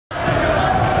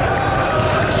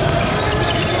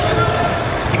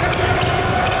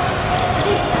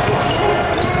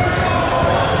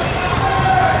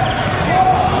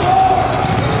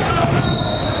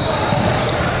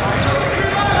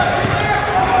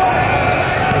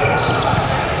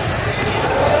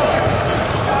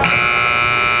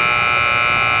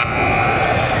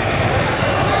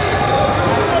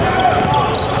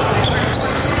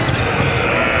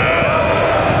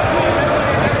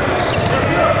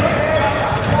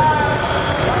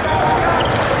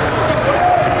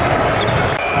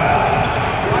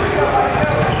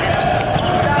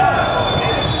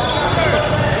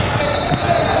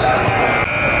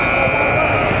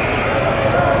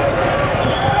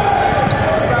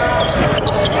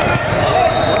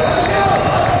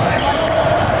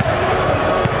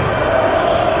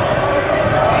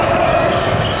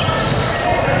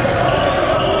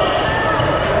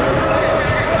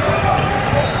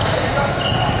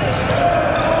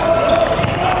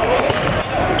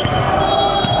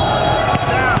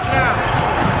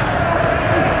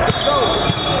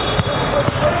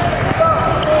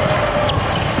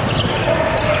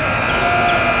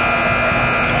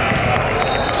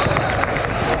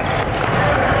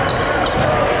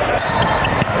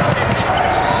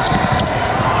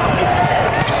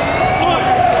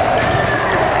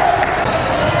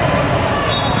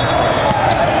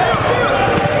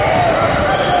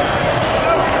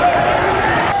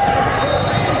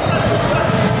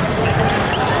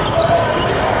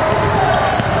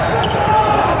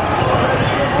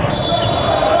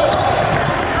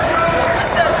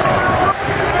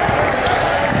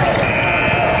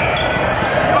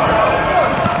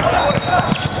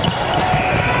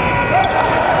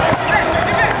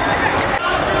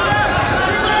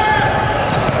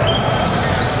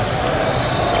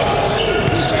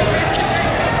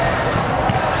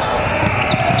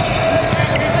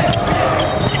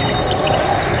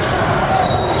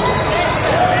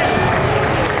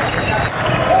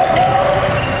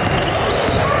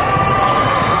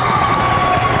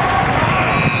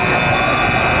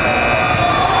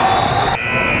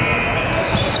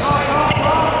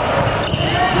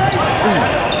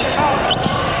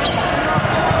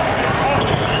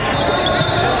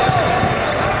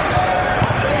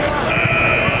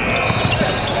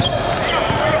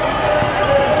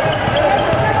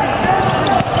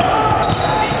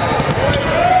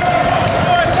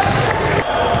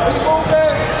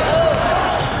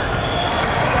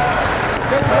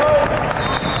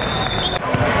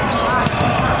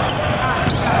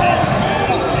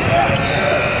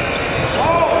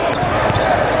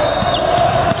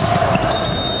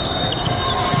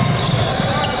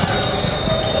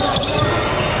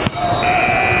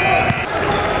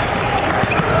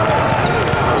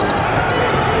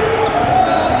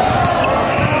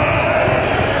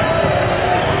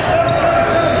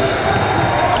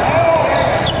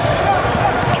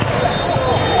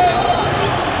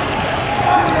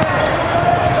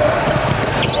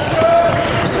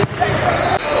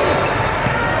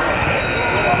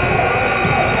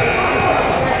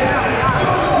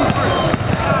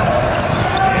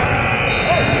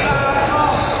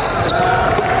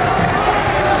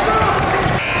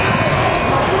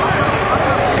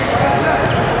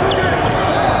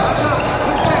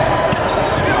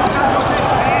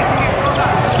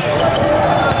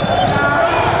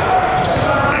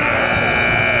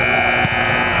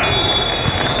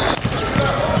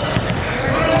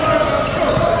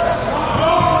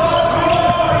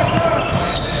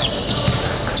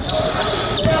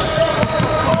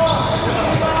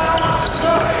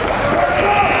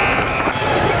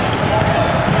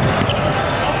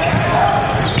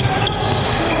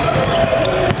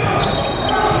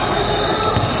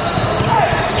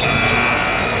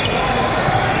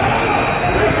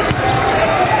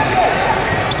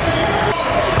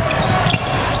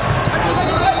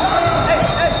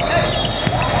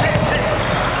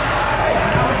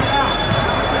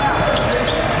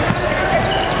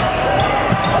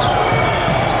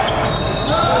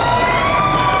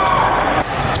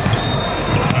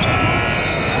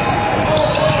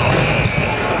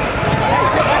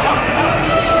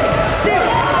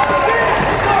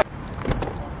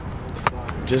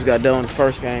Just got done with the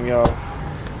first game, y'all.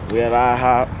 We had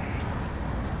IHOP.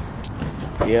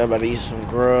 Yeah, about to eat some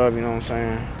grub, you know what I'm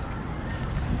saying?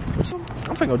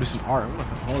 I'm finna go do some art. I'm not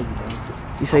gonna hold you, bro.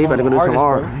 He said he about to go do some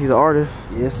art. Bro. He's an artist.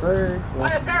 Yes, sir. You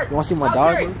wanna see my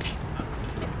dog, bro?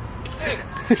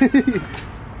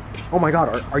 Oh my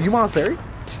God, are you Miles Perry?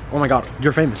 Oh my God,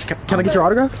 you're famous. Can I get your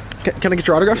autograph? Can I get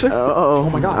your autograph, sir? Oh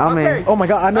my God. I mean, oh my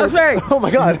God, I know. Oh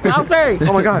my God. Miles Perry.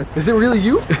 Oh my God, is it really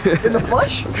you in the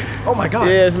flesh? Oh my God.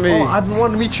 Yeah, it's me. Oh, I've been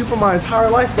wanting to meet you for my entire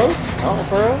life, bro. Oh,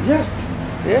 for real? Yeah.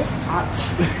 Yeah.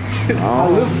 I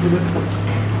live for this.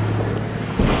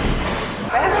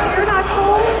 You're not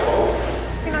cold?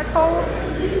 You're not cold?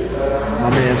 My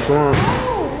man Slump.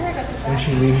 When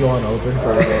she leaves you on open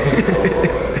for a day.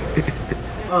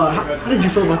 How did you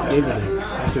feel about the game today?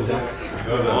 After Zach?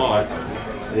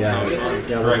 Yeah,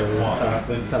 it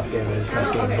was a tough game. It was a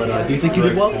tough game. But do you think you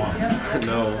did well?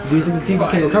 No. Do you think the team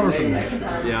can recover from this?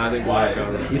 Yeah, I think we'll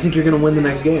recover. You think you're going to win the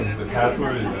next game?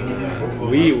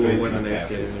 We will win the next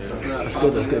game. That's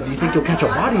good, that's good. Do you think you'll catch a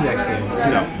body next game?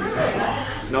 No.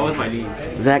 Not with my knees.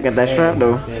 Zach got that strap,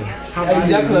 though. Hey,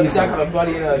 Zach got a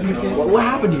buddy in Houston. What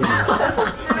happened to you? What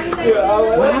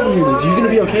happened to you? You going to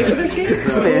be okay for the next game?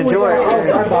 Enjoy it.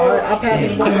 I'll pass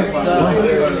it.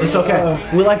 It's okay.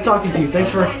 We like talking to you.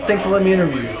 Thanks for letting me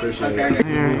interview you. Appreciate it.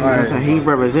 Alright, so he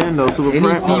representing those super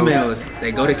Any females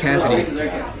that go to Cassidy,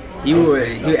 he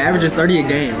averages 30 a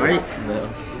game, right?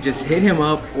 Just hit him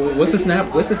up. What's the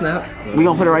snap? We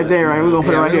gonna put it right there, right? We gonna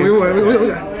put it right here. We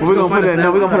gonna put it. No,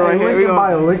 we gonna put it right here.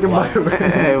 Link in bio.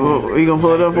 Hey, we gonna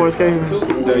pull it up for us, Kevin?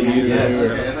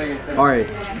 All right,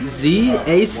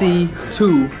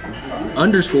 ZAC2_.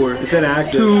 It's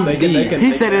inactive. 2D.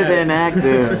 He said it's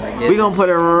inactive. We gonna put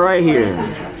it right here.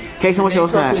 Casey, what's your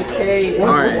snap? All right,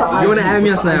 you wanna add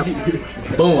me on Snap?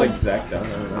 Boom.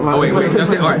 Oh wait,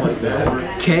 just say all right.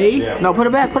 K. No, put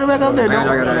it back up there.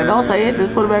 Don't say it.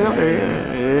 Just put it back up there.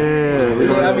 Yeah. We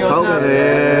gonna focus.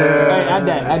 Yeah. Add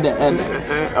that.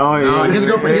 Oh yeah. Here's a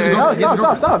girlfriend.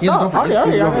 Stop. Add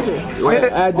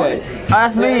that.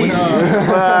 That's me.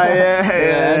 Yeah.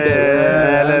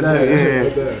 That's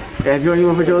it. Yeah, Jordan, you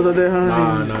want to put yours up there,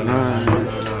 huh? No.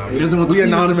 We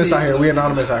anonymous out here.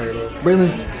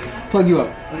 Braylon, plug you up.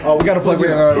 Oh, we gotta plug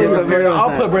Braylon. I'll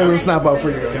put Braylon's snap up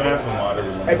for you.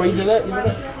 Hey, bro, you do that?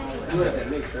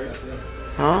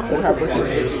 Huh?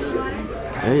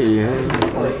 Hey,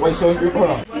 yeah. Wait, so hold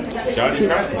on. Johnny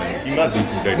Traffic, she must be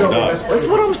from Dirty Dog. That's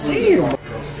what I'm saying.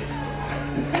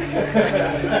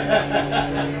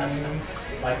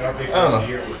 I don't know.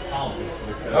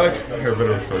 I like her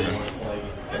better for you.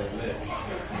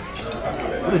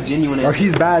 What a genuine Like,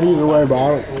 he's bad either way, but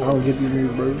I don't get these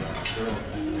niggas, bro.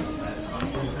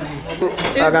 I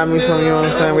got me some, you know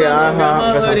what I'm saying? We got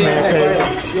IHOP, got some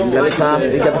pancakes, you got the top,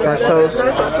 you got the French toast.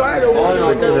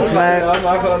 There's a snack.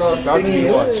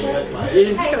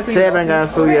 Seb ain't got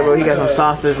his food yet, but he got some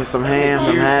sausage and some ham,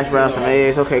 some hash browns, some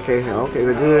eggs. Okay, Casey. Okay,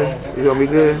 we're good. He's gonna be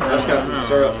good. Just got some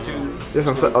syrup too. Just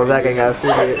some. Oh, Zach ain't got his food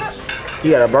yet. He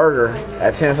got a burger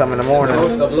at 10-something in the morning.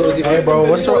 Hey, bro,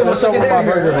 what's up with my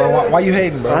burger, bro? Why you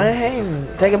hating, bro? I ain't hating.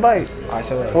 Take a bite. I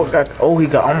said Oh, he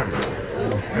got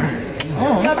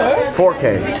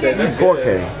 4K.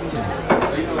 4K.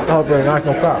 Oh, bro, not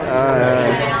no crap.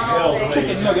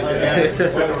 Chicken nugget.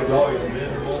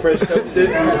 Fresh toasted.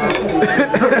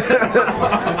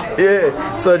 Yeah.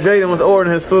 So Jaden was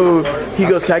ordering his food. He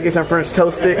goes, "Can I get some French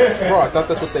toast sticks?" Bro, I thought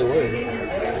that's what they were.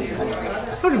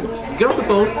 Get off the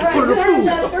phone. Put it on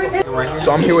food.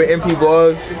 So I'm here with MP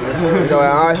Vlogs. You know,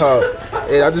 at IHOP.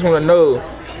 And I just want to know,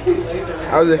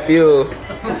 how does it feel?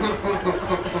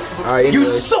 You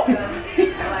suck.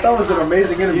 That was an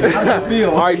amazing interview. How does it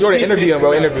feel? All right, Jordan, interview him,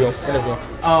 bro. Interview.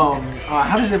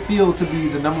 How does it feel to be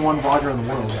the #1 vlogger in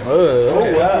the world?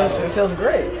 It feels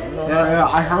great. Yeah,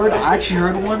 I actually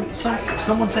heard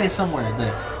someone say somewhere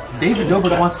that David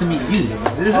Dobrik wants to meet you.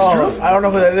 This is true? I don't know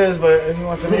who that is, but if he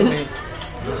wants to meet me.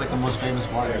 He's like the most famous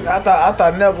vlogger. I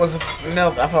thought Nelk was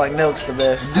Nelk. I feel like Nelk's the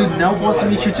best. Dude, Nelk wants to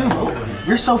meet you too.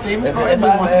 You're so famous, bro.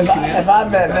 Everybody wants to meet you, man. If I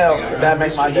met Nelk, that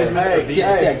makes my day. Easy,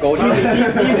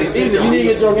 you need to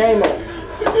get your game on.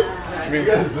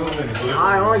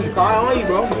 Eye on you,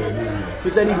 bro. He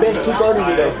said he benched 230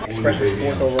 today. Express his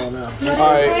 4th overall now.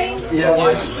 Alright,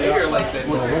 yes.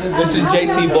 This is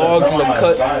JC Vlogs in the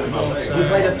cut. We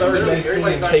played the third best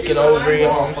team. Taking over, you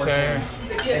know what I'm saying?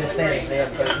 In the standings,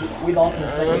 we lost in the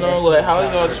I standings. don't know, like, how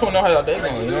is y'all, just want to know how y'all day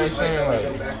going, you know what I'm saying? Like,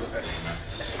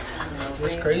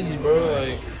 it's crazy, bro.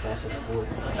 Like, I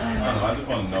just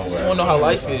want to know I just want to know how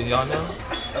life is, y'all know?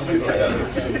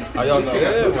 How y'all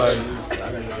good? Like,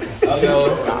 you know,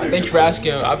 thanks for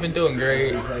asking. I've been doing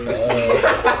great.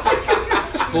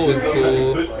 School was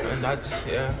cool, and I just,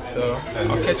 yeah. So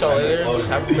I'll catch y'all later. Just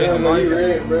have an amazing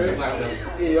life.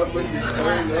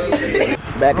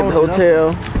 Back at the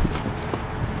hotel.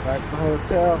 Back to the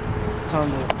hotel.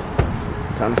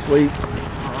 Time to sleep.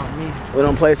 We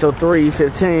don't play till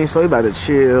 3:15, so we about to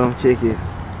chill, kick it. You know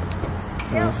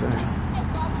what I'm saying?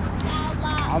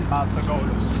 I'm about to go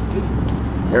to sleep.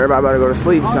 Everybody about to go to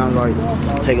sleep, sounds like.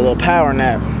 Take a little power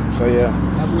nap. So yeah.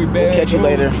 We'll catch you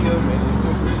later.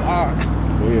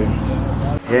 Yeah.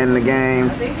 Heading the game,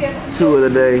 2 of the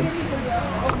day.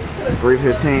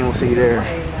 3:15, we'll see you there.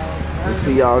 We'll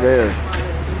see y'all there.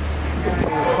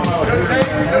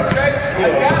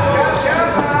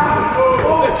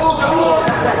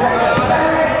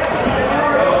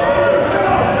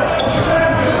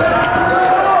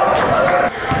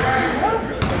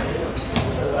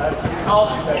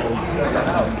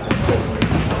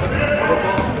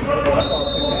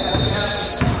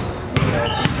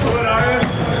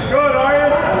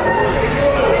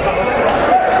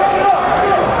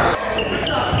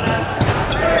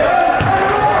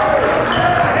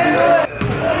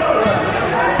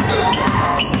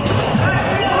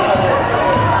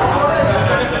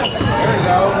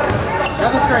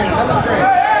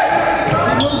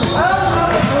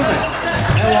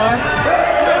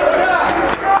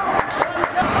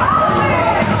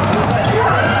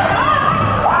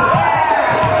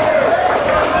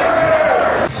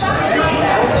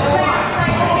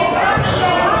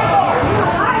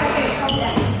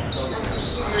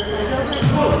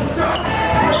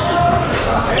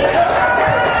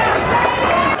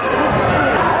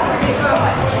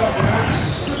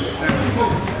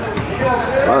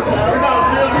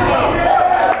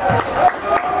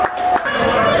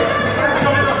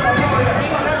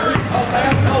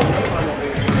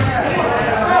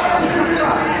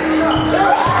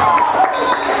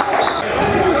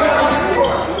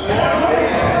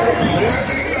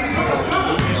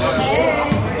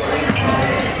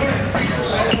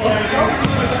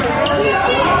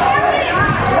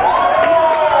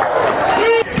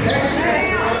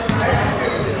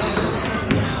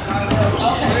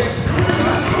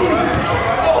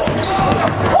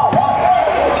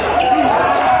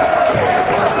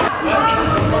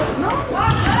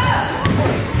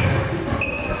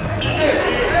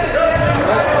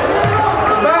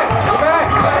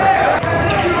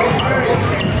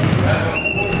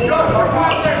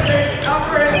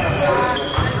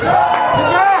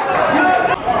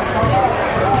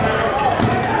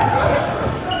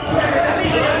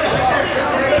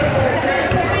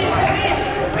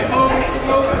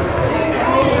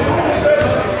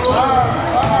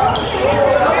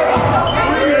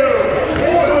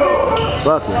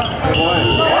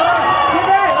 Bucket.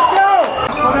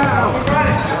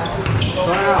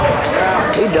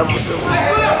 He doubled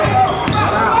it.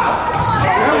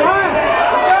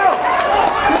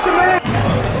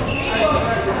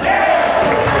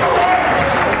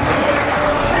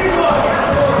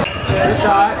 Good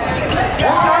shot.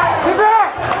 Get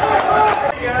back!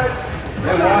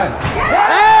 Good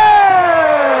one.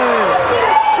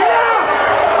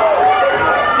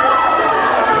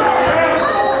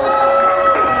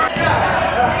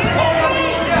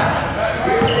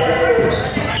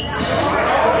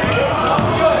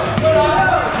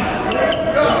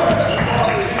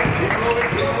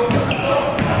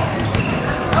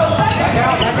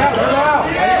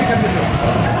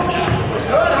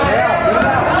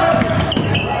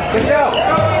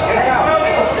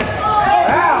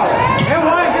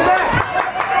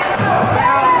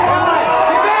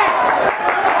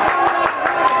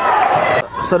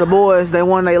 So the boys, they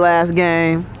won their last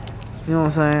game. You know what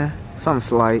I'm saying? Something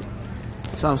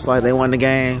slight. They won the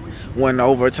game, won the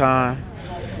overtime.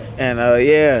 And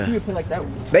yeah.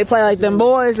 They play like them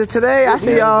boys today. I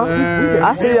see y'all.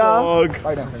 I see y'all.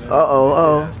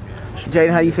 Uh-oh.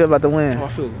 Jaden, how you feel about the win? I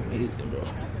feel amazing, bro.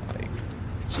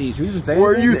 Jeez, you even saying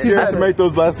Were you scared to make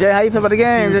those last? Jaden, how you feel about the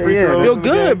game? I feel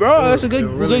good, bro. That's a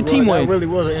good team win. It really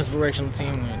was an inspirational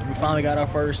team win. We finally got our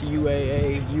first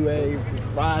UA,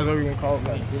 rise, whatever you can call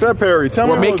it. Sir Perry, tell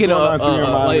me We're making if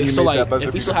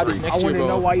if we still have this next I year, want to know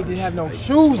bro. why you didn't have no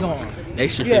shoes on.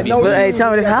 Next year, Yeah, for me. no But hey, tell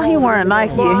me this, how he wearing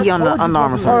Nike and he on the Under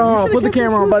Armour Hold side? on, put the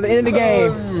camera on. By the end of the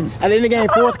game, at the end of the game,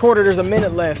 fourth quarter, there's a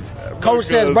minute left. Coach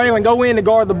says, Braylon, go in to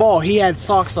guard the ball. He had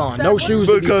socks on, no shoes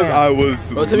to be because found. I was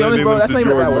Bro, to be honest, bro, that's not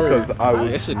even that word. because I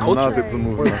was It's a not culture. able to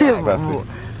move.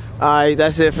 Alright,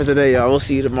 that's it for today, y'all. We'll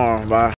see you tomorrow. Bye.